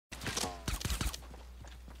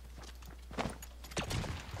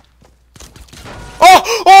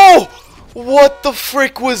Oh! Oh! What the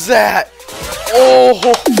frick was that? Oh!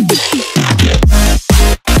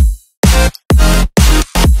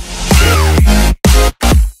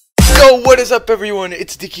 So what is up, everyone?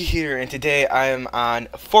 It's Dicky here, and today I am on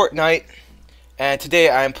Fortnite, and today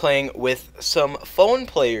I am playing with some phone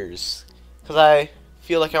players, because I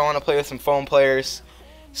feel like I want to play with some phone players,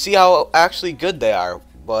 see how actually good they are.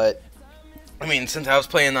 But I mean, since I was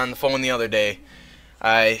playing on the phone the other day,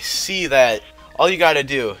 I see that all you gotta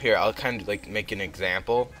do, here, I'll kind of like make an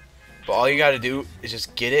example, but all you gotta do is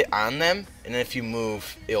just get it on them, and then if you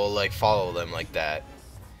move, it'll like follow them like that.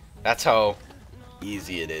 That's how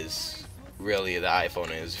easy it is, really. The iPhone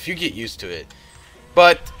is, if you get used to it.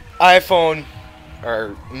 But iPhone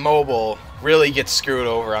or mobile really gets screwed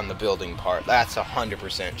over on the building part. That's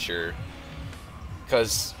 100% sure,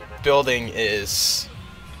 because building is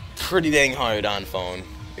pretty dang hard on phone,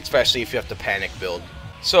 especially if you have to panic build.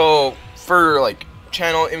 So for like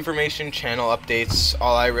channel information, channel updates,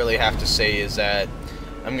 all I really have to say is that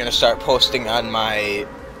I'm gonna start posting on my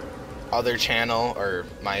other channel, or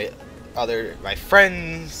my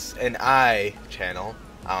friends and I channel.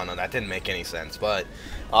 I don't know, that didn't make any sense, but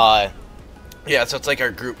yeah, so it's like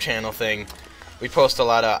our group channel thing. We post a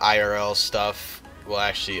lot of IRL stuff, well,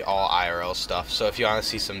 actually all IRL stuff. So if you want to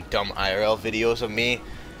see some dumb IRL videos of me,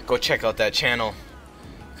 go check out that channel,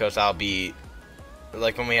 because I'll be,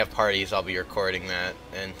 like, when we have parties, I'll be recording that,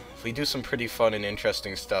 and we do some pretty fun and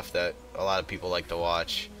interesting stuff that a lot of people like to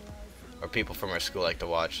watch, or people from our school like to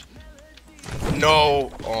watch.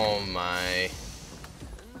 No! Oh my.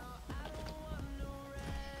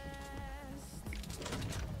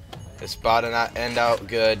 This bot did not end out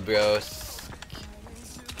good, bros.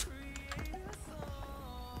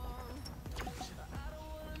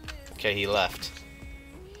 Okay, he left.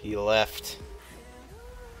 He left.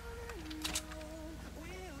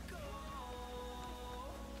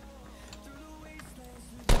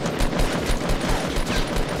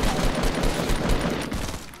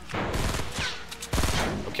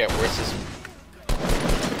 Okay,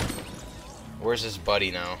 where's his buddy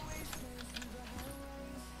now?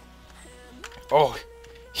 Oh,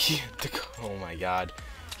 oh my god,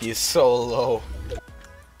 he is so low.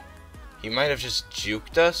 He might have just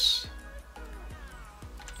juked us,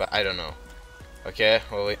 but I don't know. Okay,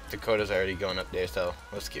 well wait, Dakota's already going up there, so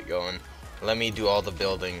let's get going. Let me do all the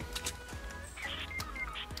building.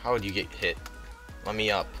 How would you get hit? Let me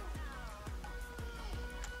up.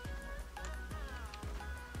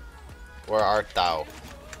 Where art thou?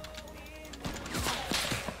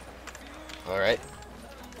 Alright.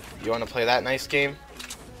 You want to play that nice game?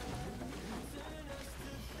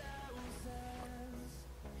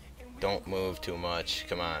 Don't move too much.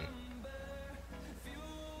 Come on.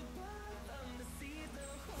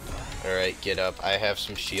 Alright, get up. I have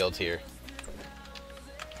some shield here.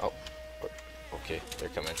 Oh. Okay, they're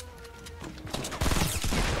coming.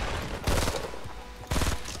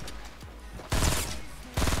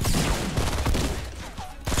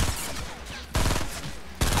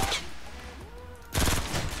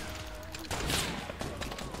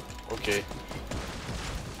 Okay.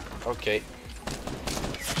 Okay.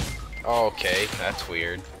 Okay, that's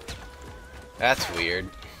weird. That's weird.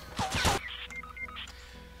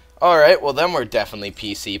 Alright, well then we're definitely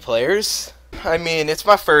PC players. I mean, it's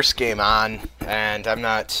my first game on, and I'm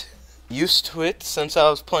not used to it since I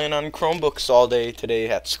was playing on Chromebooks all day today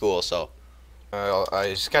at school, so I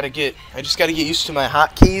just gotta get used to my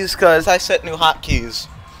hotkeys, because I set new hotkeys,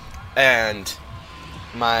 and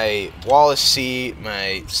my wall is C,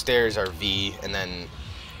 my stairs are V, and then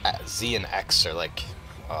Z and X are like,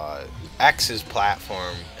 X is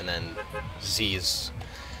platform, and then Z is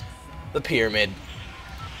the pyramid.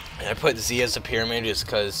 And I put Z as the pyramid just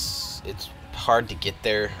because it's hard to get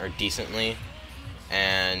there, or decently,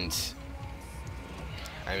 and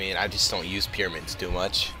I mean, I just don't use pyramids too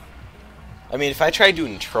much. I mean, if I try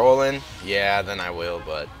doing trolling, yeah, then I will,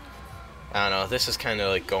 but I don't know, this is kind of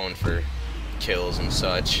like going for kills and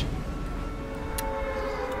such.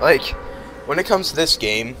 Like, when it comes to this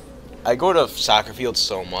game, I go to soccer fields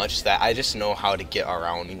so much that I just know how to get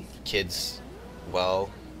around kids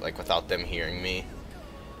well, like, without them hearing me.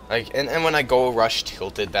 Like, and when I go rush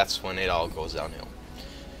tilted, that's when it all goes downhill.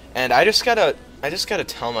 And I just gotta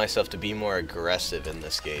tell myself to be more aggressive in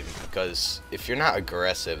this game, because if you're not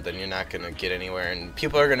aggressive, then you're not gonna get anywhere, and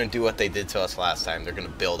people are gonna do what they did to us last time. They're gonna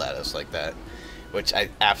build at us like that, which I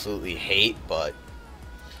absolutely hate, but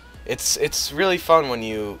it's really fun when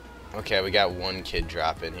you... Okay, we got one kid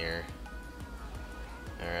drop in here.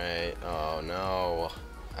 Alright, oh no,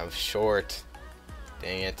 I'm short.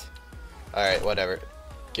 Dang it. Alright, whatever.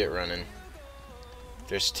 Get running.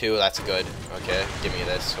 There's 2. That's good. Okay, give me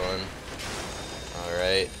this one.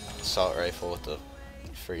 Alright. Assault rifle with the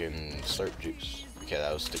friggin' slurp juice. Okay,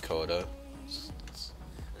 that was Dakota.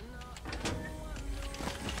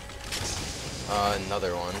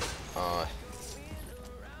 Another one.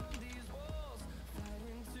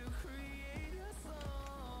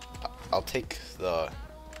 I'll take the...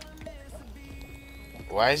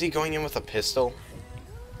 Why is he going in with a pistol?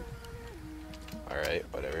 Alright,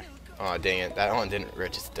 whatever. Oh, dang it. That one didn't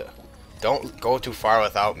register. Don't go too far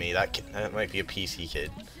without me. That might be a PC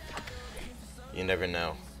kid. You never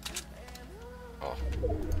know. Oh.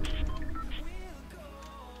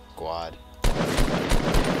 Squad.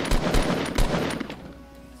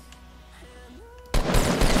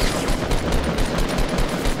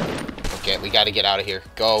 Okay, we gotta get out of here.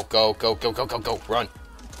 Go, go, go, go, go, go, go. Run.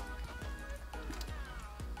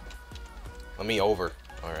 Let me over.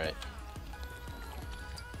 Alright.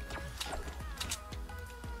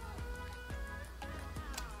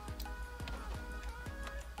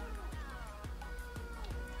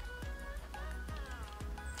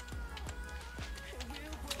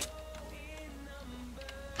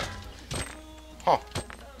 Huh.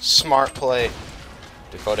 Smart play.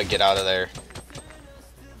 Dakota, get out of there.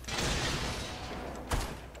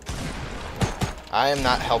 I am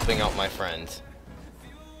not helping out my friend.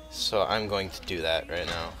 So I'm going to do that right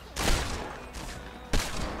now.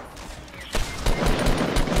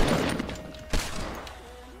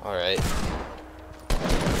 Alright.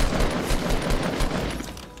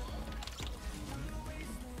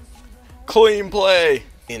 Clean play!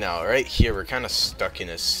 You know, right here we're kind of stuck in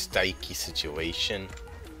a sticky situation.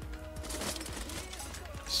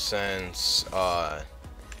 Since,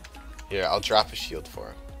 here, I'll drop a shield for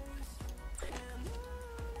him.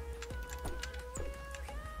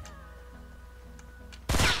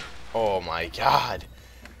 Oh my god.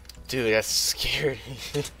 Dude, that scared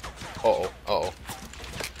me. Uh-oh, uh-oh.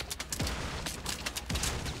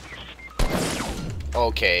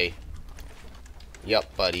 Okay.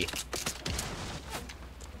 Yup, buddy.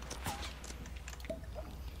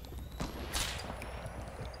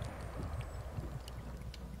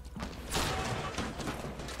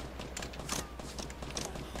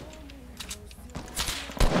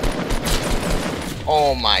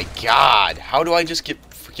 Oh my god. How do I just get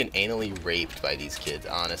freaking anally raped by these kids,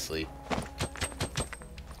 honestly?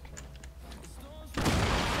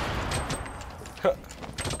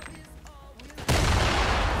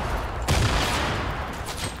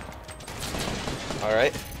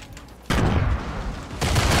 Alright.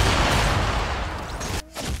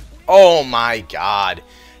 Oh my god.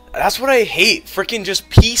 That's what I hate. Freaking just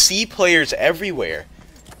PC players everywhere.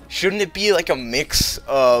 Shouldn't it be like a mix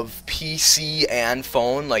of PC and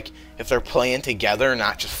phone? Like, if they're playing together,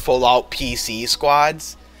 not just full-out PC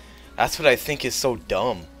squads? That's what I think is so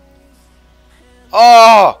dumb.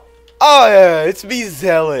 Oh! Oh yeah, it's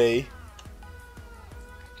Bzel.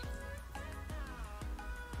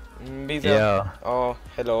 Bzel. Yeah. Oh,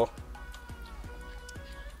 hello.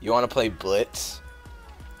 You want to play Blitz?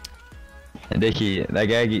 Dickey, that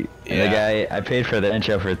guy, I paid for the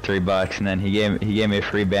intro for $3, and then he gave me a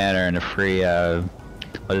free banner and a free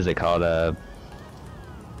what is it called,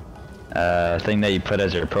 thing that you put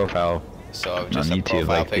as your profile. So just on a YouTube,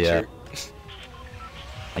 profile like picture.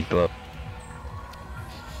 Like below.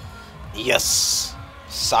 Yes,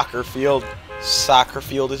 soccer field. Soccer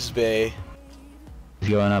field is bay. He's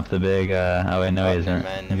going up the big. Oh wait, no, he isn't.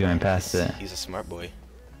 Man, He's going past it. He's a smart boy.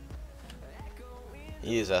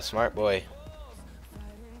 He is a smart boy.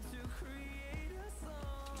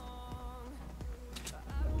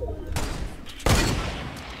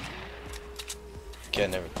 Okay,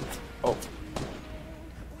 never. Oh.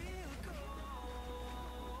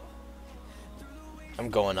 I'm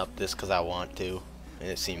going up this because I want to, and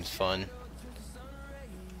it seems fun.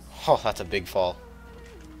 Oh, that's a big fall.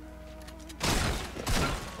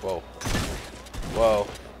 Whoa. Whoa.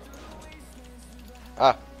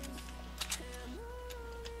 Ah.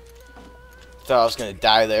 Thought I was gonna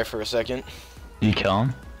die there for a second. You kill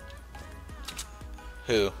him?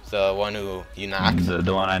 Who? The one who you knocked?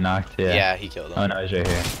 The one I knocked, yeah. Yeah, he killed him. Oh no, he's right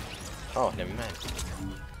here. Oh, never mind.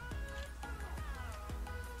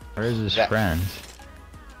 Where's his friends?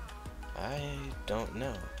 I don't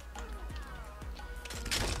know.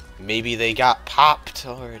 Maybe they got popped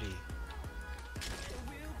already.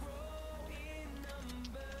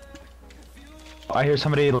 Oh, I hear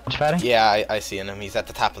somebody launch padding? Yeah, I see him. He's at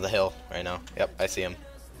the top of the hill right now. Yep, I see him.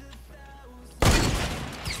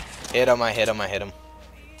 Hit him, I hit him, I hit him.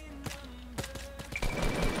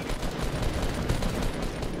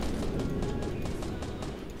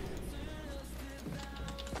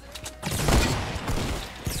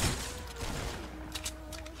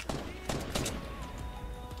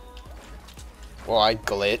 Oh, I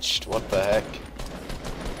glitched. What the heck?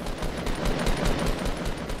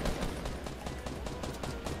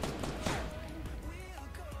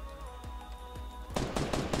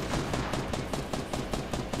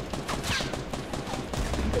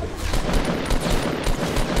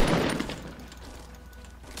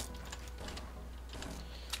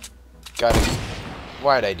 Got it.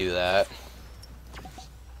 Why'd I do that?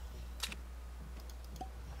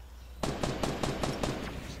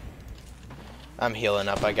 I'm healing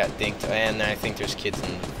up. I got dinked, and I think there's kids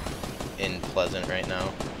in Pleasant right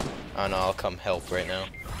now. Oh no, I'll come help right now.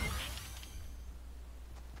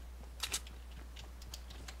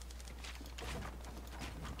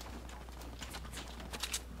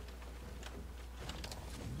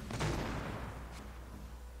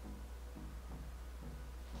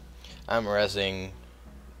 I'm rezzing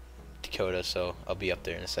Dakota, so I'll be up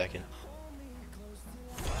there in a second.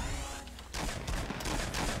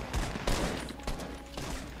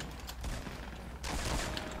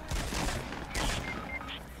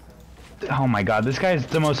 Oh my god, this guy's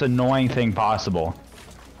the most annoying thing possible.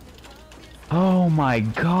 Oh my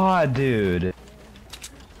god, dude.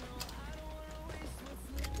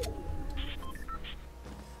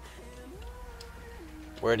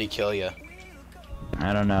 Where'd he kill you?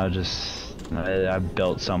 I don't know, just I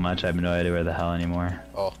built so much I have no idea where the hell anymore.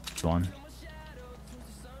 Oh. One.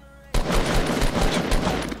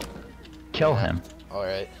 Kill him.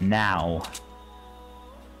 Alright. Now.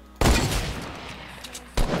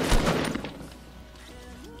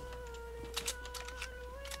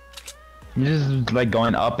 He's just like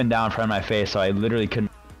going up and down in front of my face, so I literally couldn't.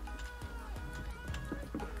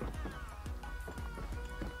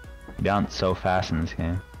 Down so fast in this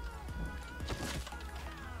game.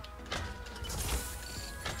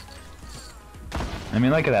 I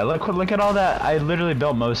mean, look at that. Look at all that. I literally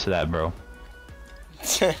built most of that, bro.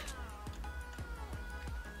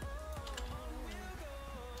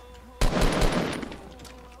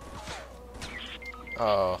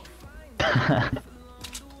 Oh.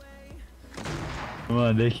 Come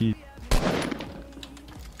on, Dickey.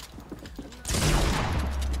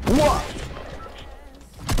 What?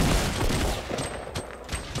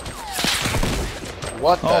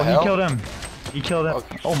 What the hell? Oh, he killed him. He killed him.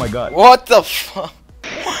 Okay. Oh my god. What the fuck?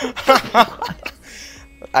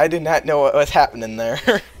 I did not know what was happening there.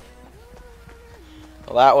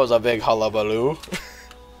 Well, that was a big hullabaloo.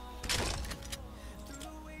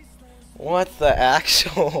 What the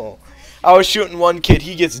actual? I was shooting one kid,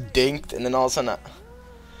 he gets dinked, and then all of a sudden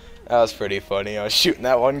that was pretty funny. I was shooting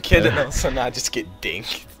that one kid, and all of a sudden I just get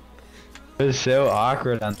dinked. It was so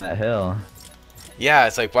awkward on that hill. Yeah,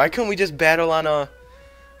 it's like, why couldn't we just battle on a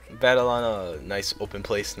nice open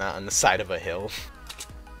place, not on the side of a hill?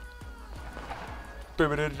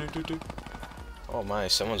 Oh my,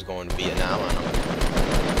 someone's going to Vietnam on them.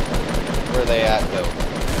 Where are they at, though?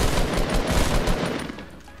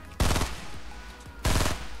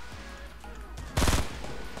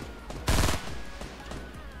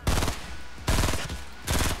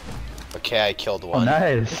 Okay, I killed one. Oh,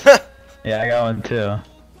 nice. Yeah, I got one too.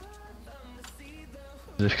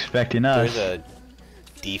 Was expecting us. There's a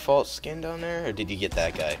default skin down there, or did you get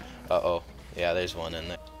that guy? Uh-oh. Yeah, there's one in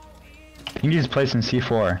there. I think he's placing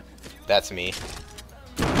C4. That's me.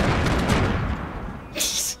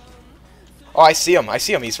 Oh, I see him. I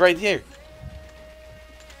see him. He's right here.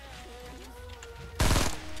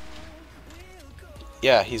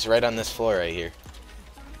 Yeah, he's right on this floor right here.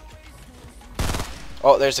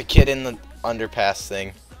 Oh, there's a kid in the underpass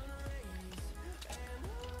thing.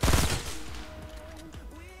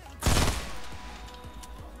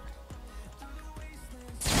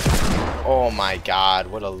 Oh my god,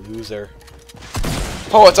 what a loser.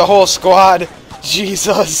 Oh, it's a whole squad!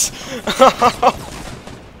 Jesus!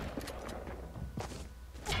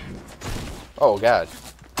 Oh god.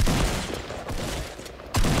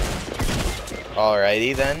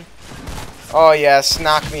 Alrighty then. Oh yes,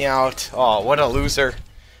 knock me out. Oh, what a loser.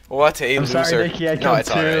 What a loser. Sorry, Dickey, I No, killed it's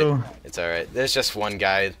two. alright. It's alright. There's just one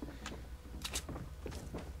guy.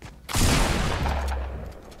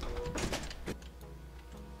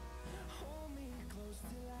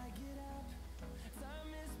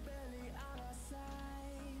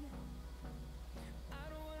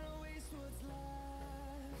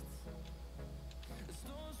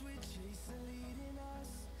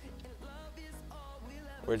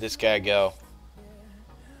 Where'd this guy go?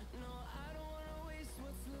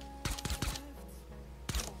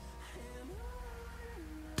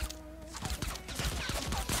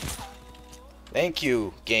 Thank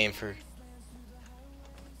you, game, for...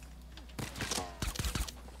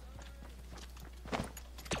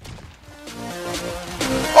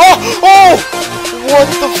 Oh! Oh! What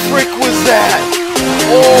the frick was that?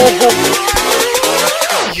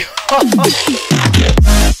 Oh!